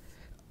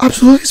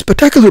 Absolutely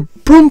spectacular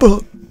broom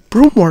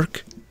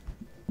work.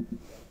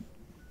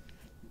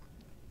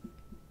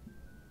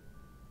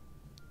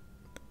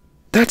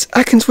 That's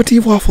Akins with the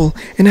waffle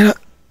in a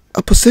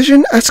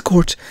position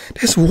escort.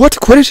 That's what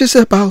Quidditch is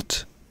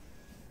about.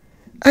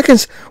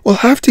 Akins will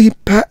have to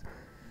pass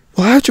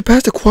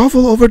the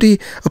quaffle over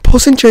the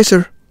opposing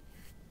chaser.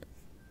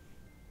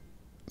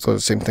 So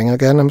the same thing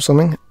again, I'm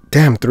assuming.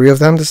 Damn, 3 of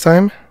them this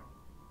time.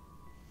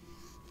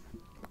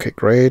 Okay,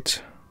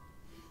 great.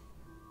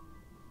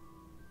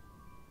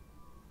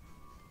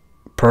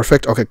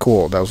 Perfect. Okay,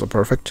 cool. That was a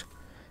perfect.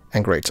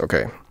 And great.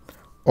 Okay.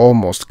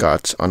 Almost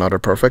got another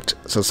perfect.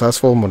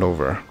 Successful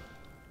maneuver.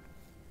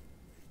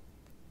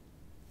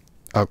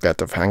 I'll get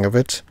the hang of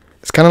it.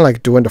 It's kind of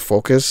like doing the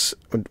focus,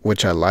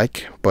 which I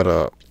like,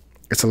 but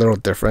it's a little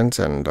different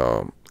and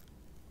a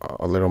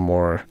little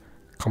more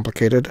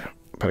complicated.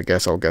 But I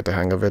guess I'll get the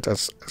hang of it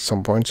at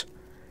some point.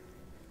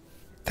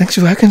 Thanks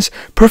to Akins'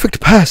 perfect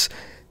pass,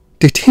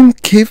 the team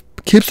keeps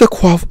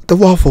the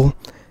waffle.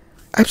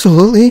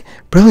 Absolutely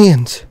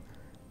brilliant.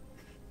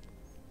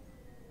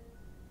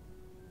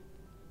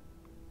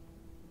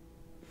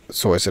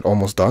 So is it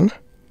almost done?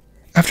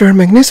 After a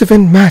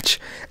magnificent match,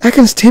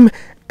 Akins' team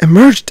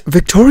emerged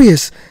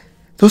victorious.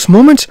 Those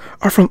moments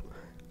are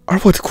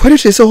what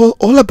Quidditch is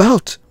all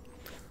about.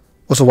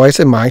 Also, why is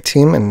it my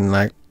team and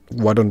like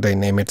why don't they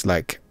name it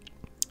like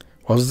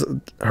what was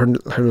her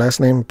last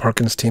name?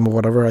 Parkin's team or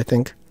whatever, I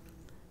think.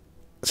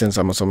 Since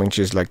I'm assuming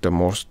she's like the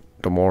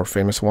more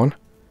famous one.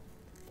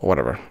 Or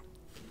whatever.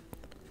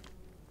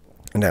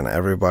 And then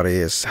everybody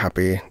is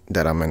happy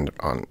that I'm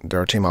on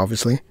their team,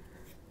 obviously.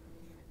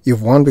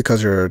 You've won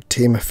because your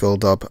team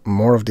filled up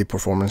more of the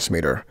performance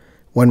meter.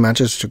 Win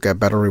matches to get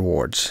better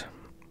rewards.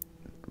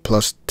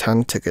 Plus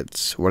 10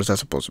 tickets. What is that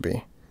supposed to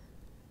be?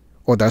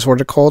 Oh, that's what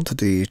they're called?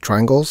 The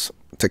triangles?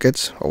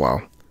 Tickets? Oh,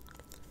 wow.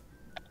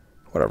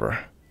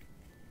 Whatever.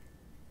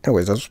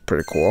 Anyways, that's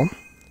pretty cool.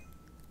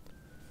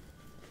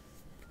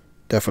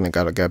 Definitely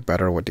gotta get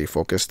better with the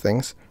focus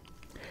things.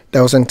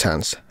 That was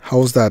intense. How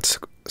was that,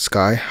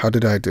 Skye? How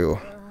did I do?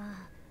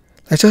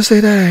 Let's just say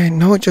that I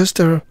know just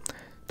the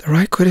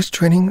right Quidditch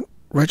training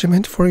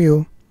regiment for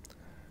you.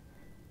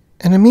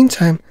 In the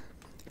meantime,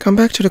 come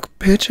back to the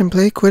pitch and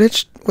play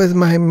Quidditch with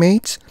my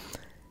mates.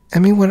 I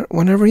mean,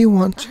 whenever you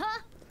want.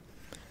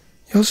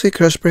 You'll see,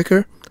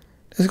 Cursebreaker.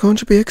 It's going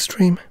to be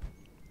extreme.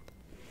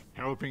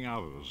 Helping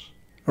others.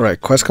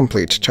 Alright, quest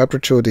complete. Chapter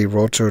 2, the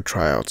road to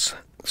tryouts.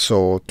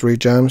 So, 3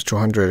 gems,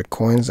 200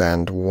 coins,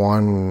 and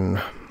 1...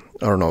 I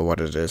don't know what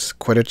it is.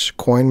 Quidditch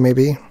coin,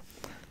 maybe?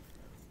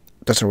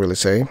 Doesn't really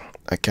say.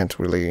 I can't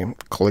really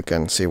click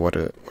and see what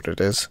it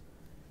is.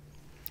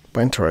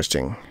 But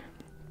interesting.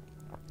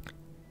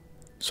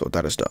 So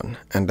that is done.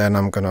 And then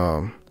I'm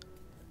gonna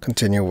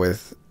continue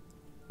with,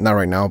 not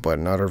right now, but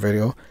another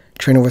video,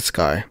 training with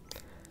Skye.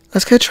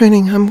 Let's get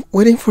training. I'm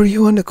waiting for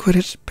you on the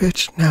Quidditch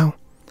pitch now.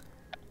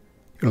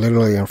 You're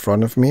literally in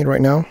front of me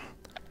right now.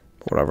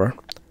 Whatever.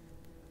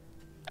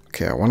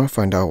 Okay, I want to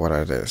find out what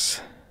it is.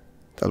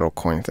 That little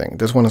coin thing.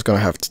 This one is gonna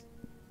have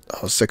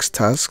 6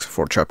 tasks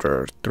for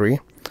chapter 3.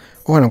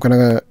 Oh, and I'm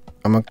gonna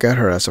get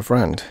her as a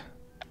friend.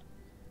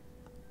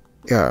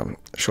 Yeah,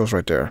 shows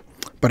right there.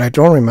 But I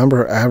don't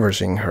remember ever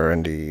seeing her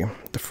in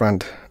the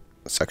friend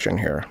section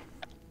here.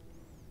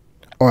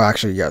 Oh,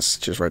 actually, yes,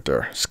 she's right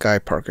there. Skye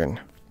Parkin.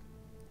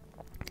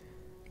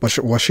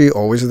 Was she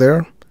always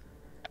there?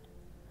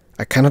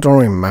 I kind of don't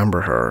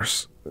remember her.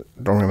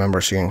 Don't remember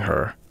seeing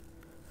her.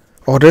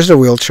 Oh, there's the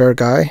wheelchair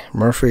guy,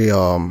 Murphy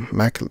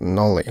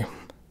McNully.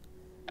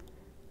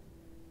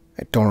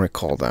 I don't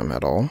recall them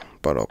at all,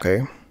 but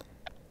okay.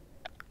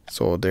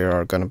 So they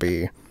are gonna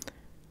be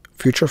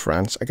future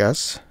friends, I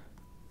guess.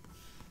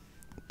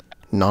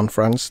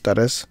 Non-friends, that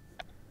is.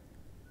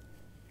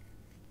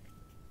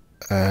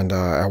 And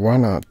I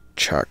wanna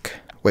check.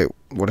 Wait,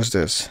 what is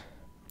this?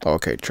 Oh,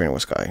 okay, training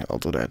with Skye. I'll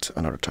do that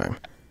another time.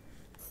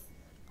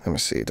 Let me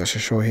see. Does it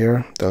show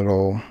here? The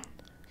little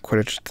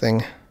Quidditch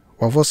thing.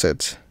 What was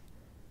it?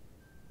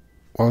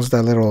 What was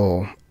that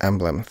little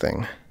emblem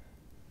thing?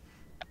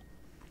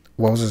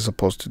 What was it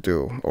supposed to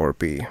do or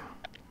be?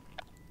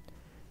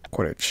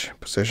 Quidditch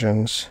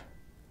positions.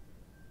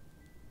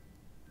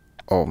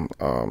 Oh,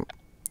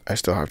 I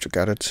still have to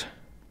get it.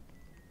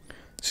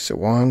 Season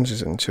 1,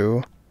 Season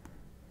 2.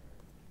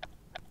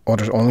 Oh,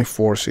 there's only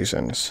 4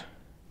 seasons.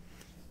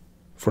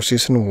 For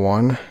Season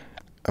 1,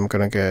 I'm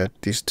gonna get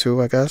these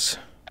 2, I guess.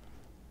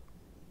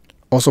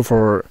 Also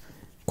for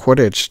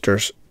Quidditch,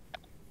 there's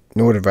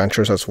new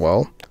adventures as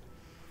well.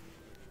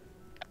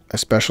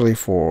 Especially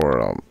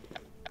for,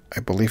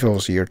 I believe it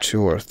was year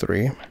 2 or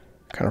 3.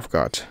 Kind of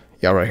forgot.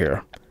 Yeah, right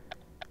here.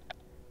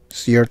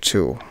 It's year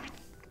 2.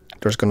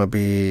 There's gonna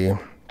be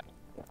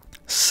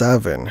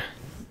 7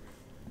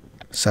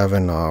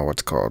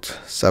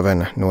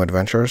 new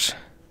adventures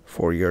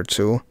for year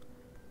 2.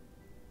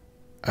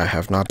 I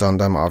have not done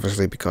them,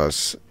 obviously,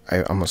 because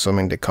I'm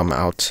assuming they come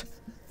out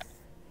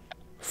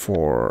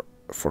for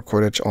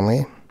Quidditch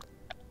only.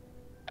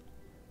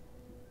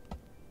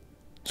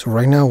 So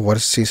right now,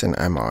 what season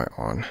am I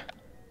on?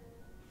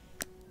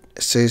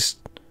 It says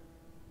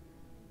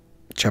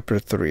chapter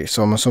 3.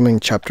 So I'm assuming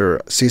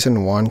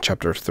season 1,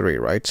 chapter 3,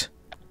 right?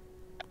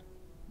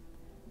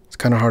 It's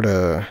kind of hard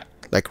to,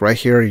 like right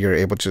here, you're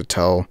able to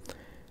tell,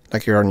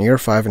 like you're on year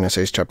 5 and it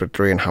says chapter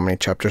 3 and how many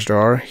chapters there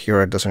are.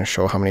 Here it doesn't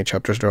show how many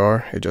chapters there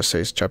are. It just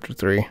says chapter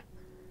 3.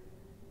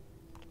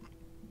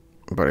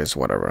 But it's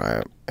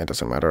whatever. It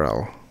doesn't matter.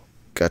 I'll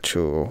get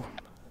to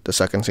the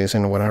second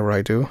season whenever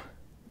I do.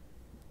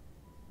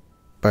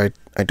 But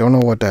I don't know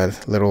what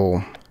that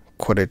little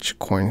Quidditch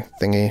coin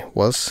thingy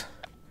was.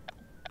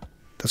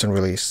 Doesn't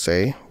really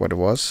say what it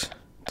was.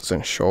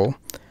 Doesn't show.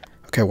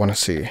 Okay, I want to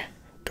see.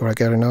 Do I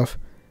get enough?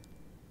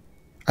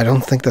 I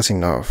don't think that's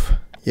enough.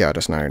 Yeah,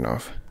 that's not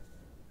enough.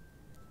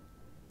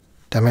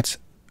 Damn it!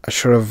 I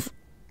should have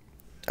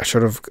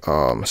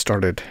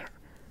started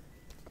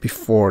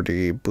before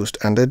the boost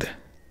ended.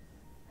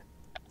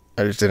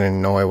 I just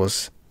didn't know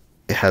it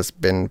has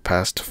been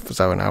past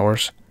 7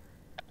 hours.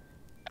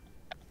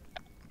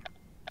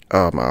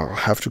 I'll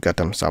have to get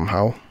them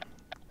somehow.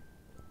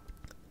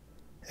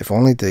 If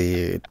only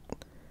there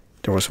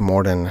was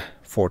more than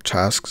 4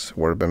 tasks,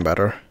 would have been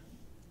better.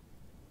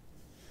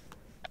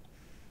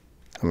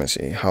 Let me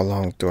see, how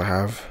long do I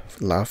have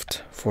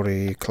left for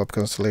the club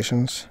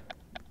constellations?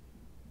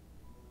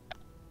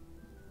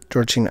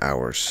 13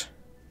 hours.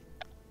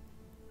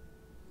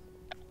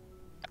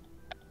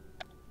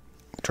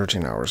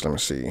 13 hours, let me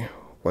see.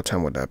 What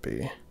time would that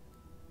be?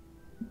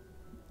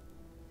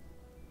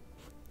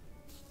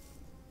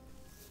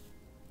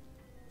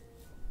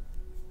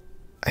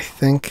 I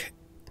think,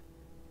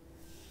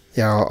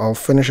 yeah, I'll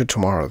finish it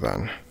tomorrow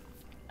then.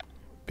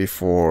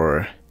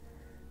 Before,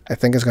 I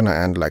think it's gonna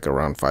end like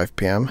around 5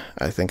 p.m.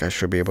 I think I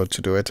should be able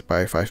to do it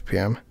by 5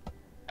 p.m.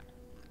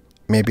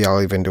 Maybe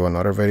I'll even do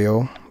another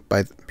video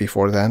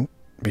before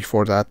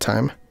that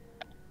time.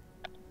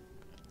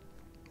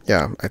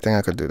 Yeah, I think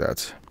I could do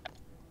that.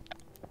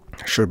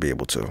 I should be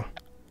able to.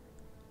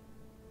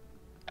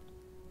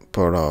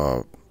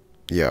 But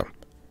yeah,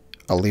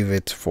 I'll leave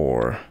it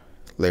for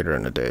later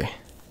in the day,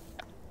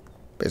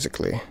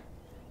 basically.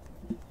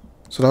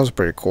 So that was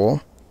pretty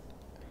cool.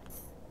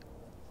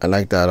 I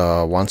like that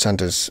one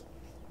cent is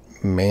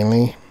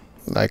mainly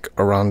like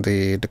around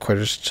the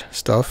Quidditch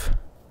stuff,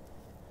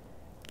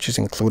 which is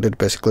included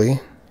basically.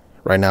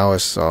 Right now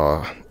is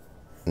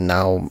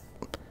now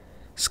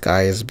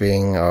Skye is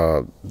being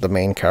the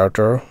main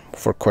character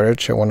for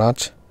Quidditch and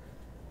whatnot.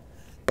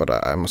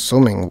 But I'm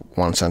assuming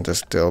 1 cent is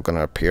still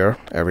gonna appear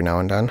every now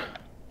and then,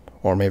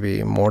 or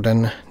maybe more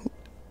than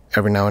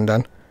every now and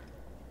then.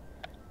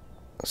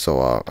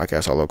 So I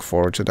guess I'll look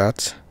forward to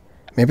that.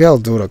 Maybe I'll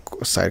do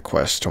the side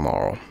quest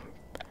tomorrow,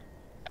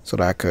 so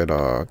that I could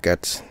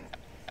get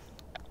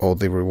all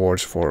the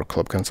rewards for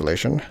club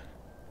cancellation.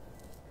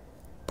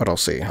 But I'll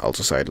see. I'll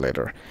decide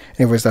later.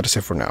 Anyways, that is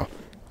it for now.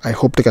 I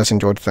hope you guys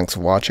enjoyed. Thanks for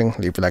watching.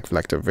 Leave a like if you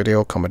liked the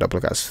video. Comment up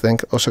what you guys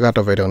think. Also got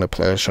the video in the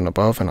playlist shown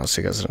above, and I'll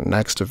see you guys in the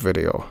next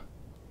video.